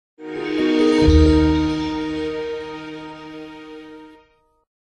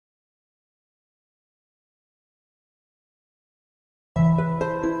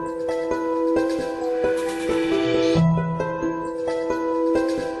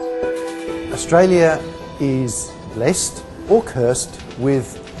Australia is blessed or cursed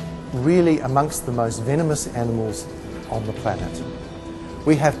with really amongst the most venomous animals on the planet.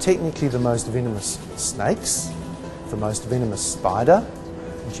 We have technically the most venomous snakes, the most venomous spider,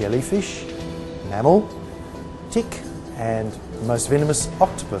 jellyfish, mammal, tick, and the most venomous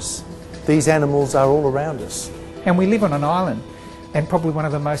octopus. These animals are all around us. And we live on an island, and probably one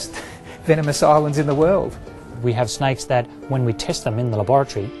of the most venomous islands in the world. We have snakes that, when we test them in the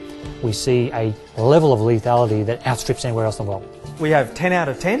laboratory, we see a level of lethality that outstrips anywhere else in the world. We have 10 out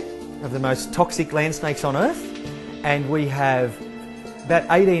of 10 of the most toxic land snakes on Earth, and we have about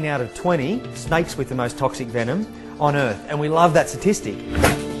 18 out of 20 snakes with the most toxic venom on Earth, and we love that statistic.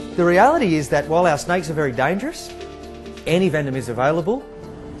 The reality is that while our snakes are very dangerous, anti-venom is available.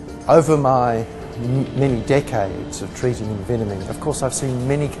 Over my many decades of treating envenoming, of course I've seen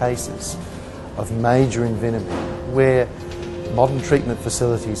many cases of major envenoming where modern treatment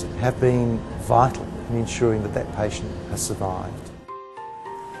facilities have been vital in ensuring that that patient has survived.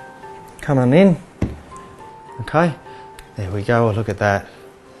 Come on in. Okay, there we go. Oh, look at that.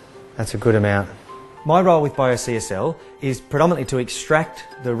 That's a good amount. My role with BioCSL is predominantly to extract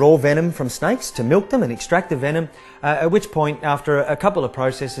the raw venom from snakes, to milk them and extract the venom, at which point, after a couple of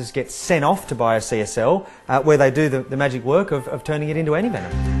processes, gets sent off to BioCSL, where they do the magic work of turning it into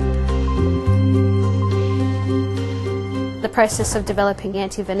anti-venom. The process of developing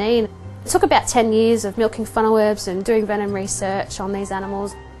anti-venom took about 10 years of milking funnel webs and doing venom research on these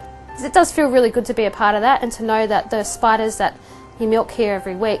animals. It does feel really good to be a part of that and to know that the spiders that you milk here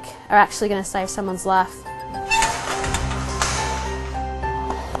every week are actually going to save someone's life.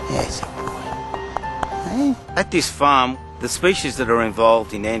 Yes. Hey. At this farm, the species that are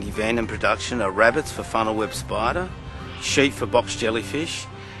involved in anti-venom production are rabbits for funnel web spider, sheep for box jellyfish,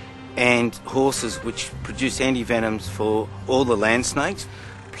 and horses which produce anti-venoms for all the land snakes,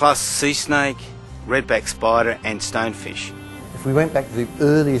 plus sea snake, redback spider and stonefish. If we went back to the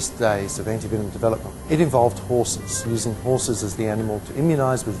earliest days of antivenom development, it involved horses, using horses as the animal to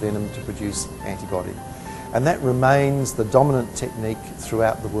immunise with venom to produce antibody. And that remains the dominant technique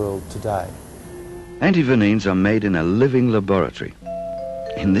throughout the world today. Antivenins are made in a living laboratory,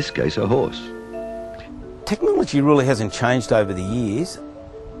 in this case a horse. Technology really hasn't changed over the years.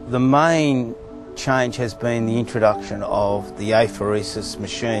 The main change has been the introduction of the apheresis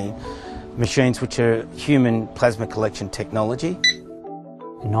machines which are human plasma collection technology.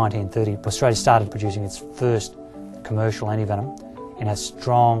 In 1930, Australia started producing its first commercial antivenom in a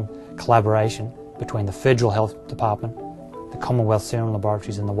strong collaboration between the Federal Health Department, the Commonwealth Serum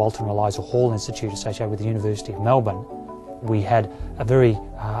Laboratories and the Walter and Eliza Hall Institute associated with the University of Melbourne. We had a very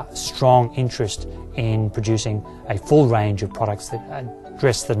strong interest in producing a full range of products that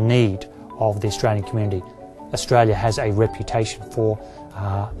address the need of the Australian community. Australia has a reputation for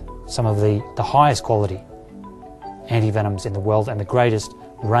some of the highest quality antivenoms in the world and the greatest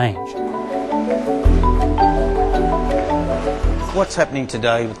range. What's happening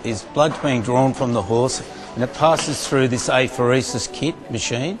today is blood being drawn from the horse and it passes through this apheresis kit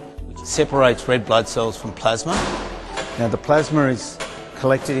machine which separates red blood cells from plasma. Now the plasma is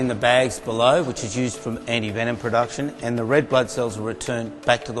collected in the bags below, which is used for anti-venom production, and the red blood cells are returned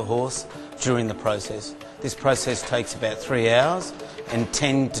back to the horse during the process. This process takes about 3 hours and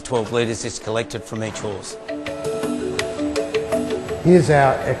 10 to 12 litres is collected from each horse. Here's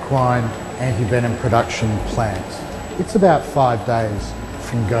our equine anti-venom production plant. It's about 5 days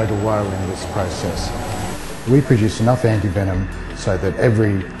from go to woe in this process. We produce enough anti-venom so that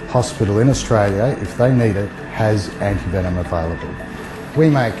every hospital in Australia, if they need it, has anti-venom available. We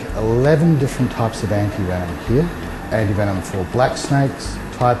make 11 different types of anti-venom here. Anti-venom for black snakes,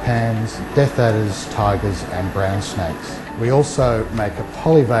 taipans, death adders, tigers and brown snakes. We also make a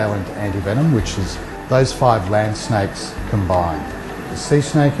polyvalent antivenom, which is those 5 land snakes combined. A sea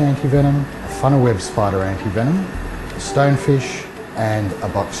snake antivenom, a funnel web spider antivenom, a stonefish and a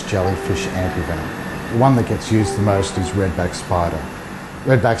box jellyfish antivenom. The one that gets used the most is redback spider.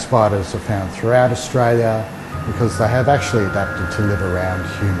 Redback spiders are found throughout Australia because they have actually adapted to live around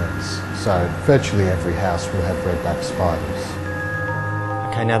humans. So virtually every house will have redback spiders.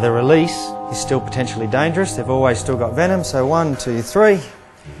 Okay, now the release is still potentially dangerous. They've always still got venom, so 1, 2, 3.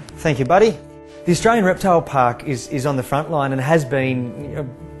 Thank you, buddy. The Australian Reptile Park is on the front line and has been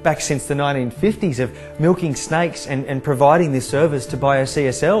back since the 1950s of milking snakes and providing this service to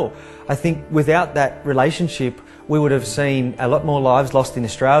BioCSL. I think without that relationship, we would have seen a lot more lives lost in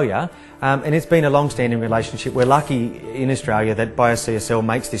Australia, and it's been a long-standing relationship. We're lucky in Australia that BioCSL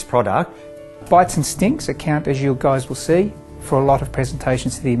makes this product. Bites and stinks account, as you guys will see, for a lot of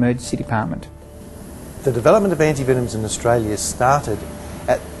presentations to the emergency department. The development of antivenoms in Australia started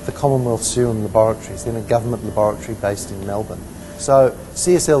at the Commonwealth Serum Laboratories, then a government laboratory based in Melbourne. So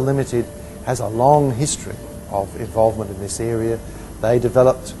CSL Limited has a long history of involvement in this area. They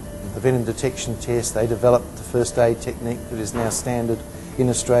developed the venom detection test, they developed the first aid technique that is now standard in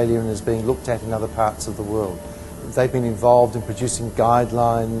Australia and is being looked at in other parts of the world. They've been involved in producing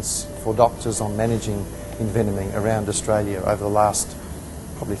guidelines for doctors on managing envenoming around Australia over the last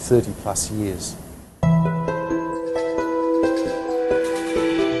probably 30 plus years.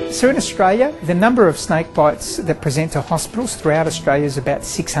 So in Australia, the number of snake bites that present to hospitals throughout Australia is about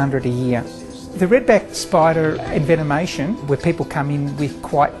 600 a year. The redback spider envenomation, where people come in with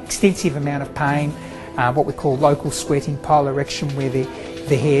quite extensive amount of pain, what we call local sweating, piloerection, where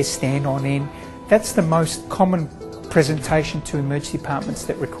the hairs stand on end, that's the most common presentation to emergency departments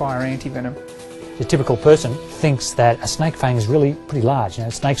that require anti-venom. The typical person thinks that a snake fang is really pretty large. You know,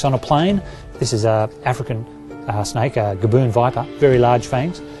 snakes on a plane. This is an African snake, a gaboon viper, very large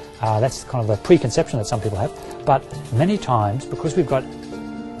fangs. That's kind of a preconception that some people have. But many times, because we've got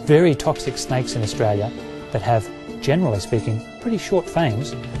very toxic snakes in Australia that have, generally speaking, pretty short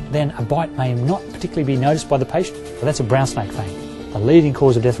fangs, then a bite may not particularly be noticed by the patient. But that's a brown snake fang, the leading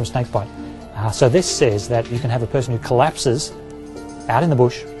cause of death from snake bite. So this says that you can have a person who collapses out in the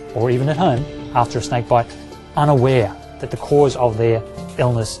bush or even at home after a snake bite, unaware that the cause of their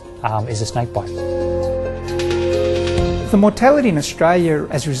illness is a snake bite. The mortality in Australia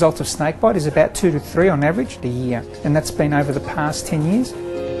as a result of snakebite is about 2 to 3 on average a year, and that's been over the past 10 years.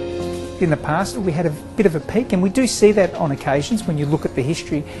 In the past we had a bit of a peak, and we do see that on occasions when you look at the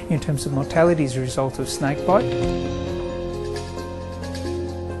history in terms of mortality as a result of snakebite.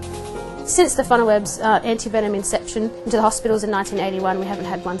 Since the funnelweb's anti-venom inception into the hospitals in 1981, we haven't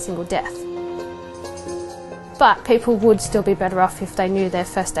had one single death. But people would still be better off if they knew their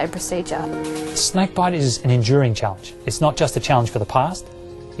first aid procedure. Snakebite is an enduring challenge. It's not just a challenge for the past,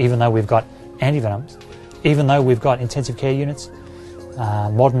 even though we've got anti-venoms, even though we've got intensive care units,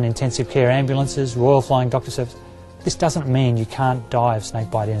 modern intensive care ambulances, Royal Flying Doctor Service. This doesn't mean you can't die of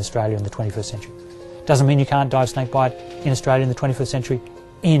snakebite in Australia in the 21st century. It doesn't mean you can't die of snakebite in Australia in the 21st century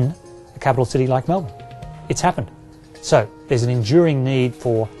in a capital city like Melbourne. It's happened. So there's an enduring need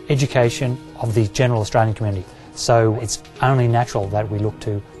for education of the general Australian community. So it's only natural that we look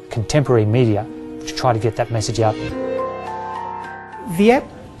to contemporary media to try to get that message out. The app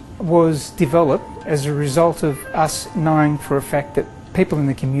was developed as a result of us knowing for a fact that people in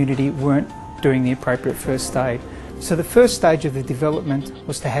the community weren't doing the appropriate first aid. So the first stage of the development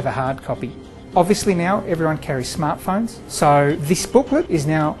was to have a hard copy. Obviously now everyone carries smartphones, so this booklet is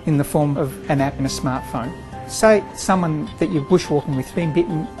now in the form of an app in a smartphone. Say someone that you're bushwalking with been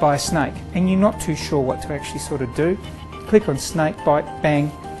bitten by a snake and you're not too sure what to actually sort of do. Click on snake bite, bang,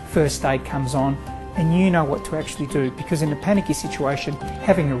 first aid comes on, and you know what to actually do, because in a panicky situation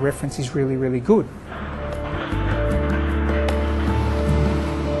having a reference is really, really good.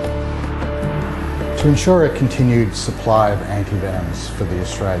 To ensure a continued supply of anti-venoms for the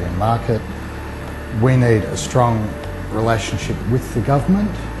Australian market, we need a strong relationship with the government.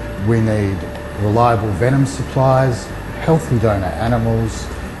 We need reliable venom supplies, healthy donor animals.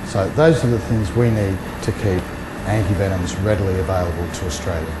 So those are the things we need to keep anti-venoms readily available to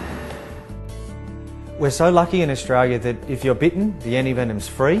Australia. We're so lucky in Australia that if you're bitten, the anti-venom's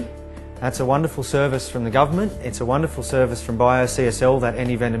free. That's a wonderful service from the government. It's a wonderful service from BioCSL that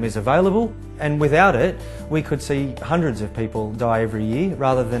anti-venom is available. And without it, we could see hundreds of people die every year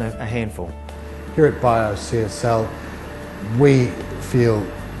rather than a handful. Here at BioCSL, we feel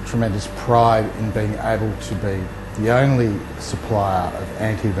tremendous pride in being able to be the only supplier of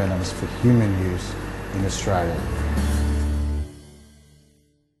anti-venoms for human use in Australia.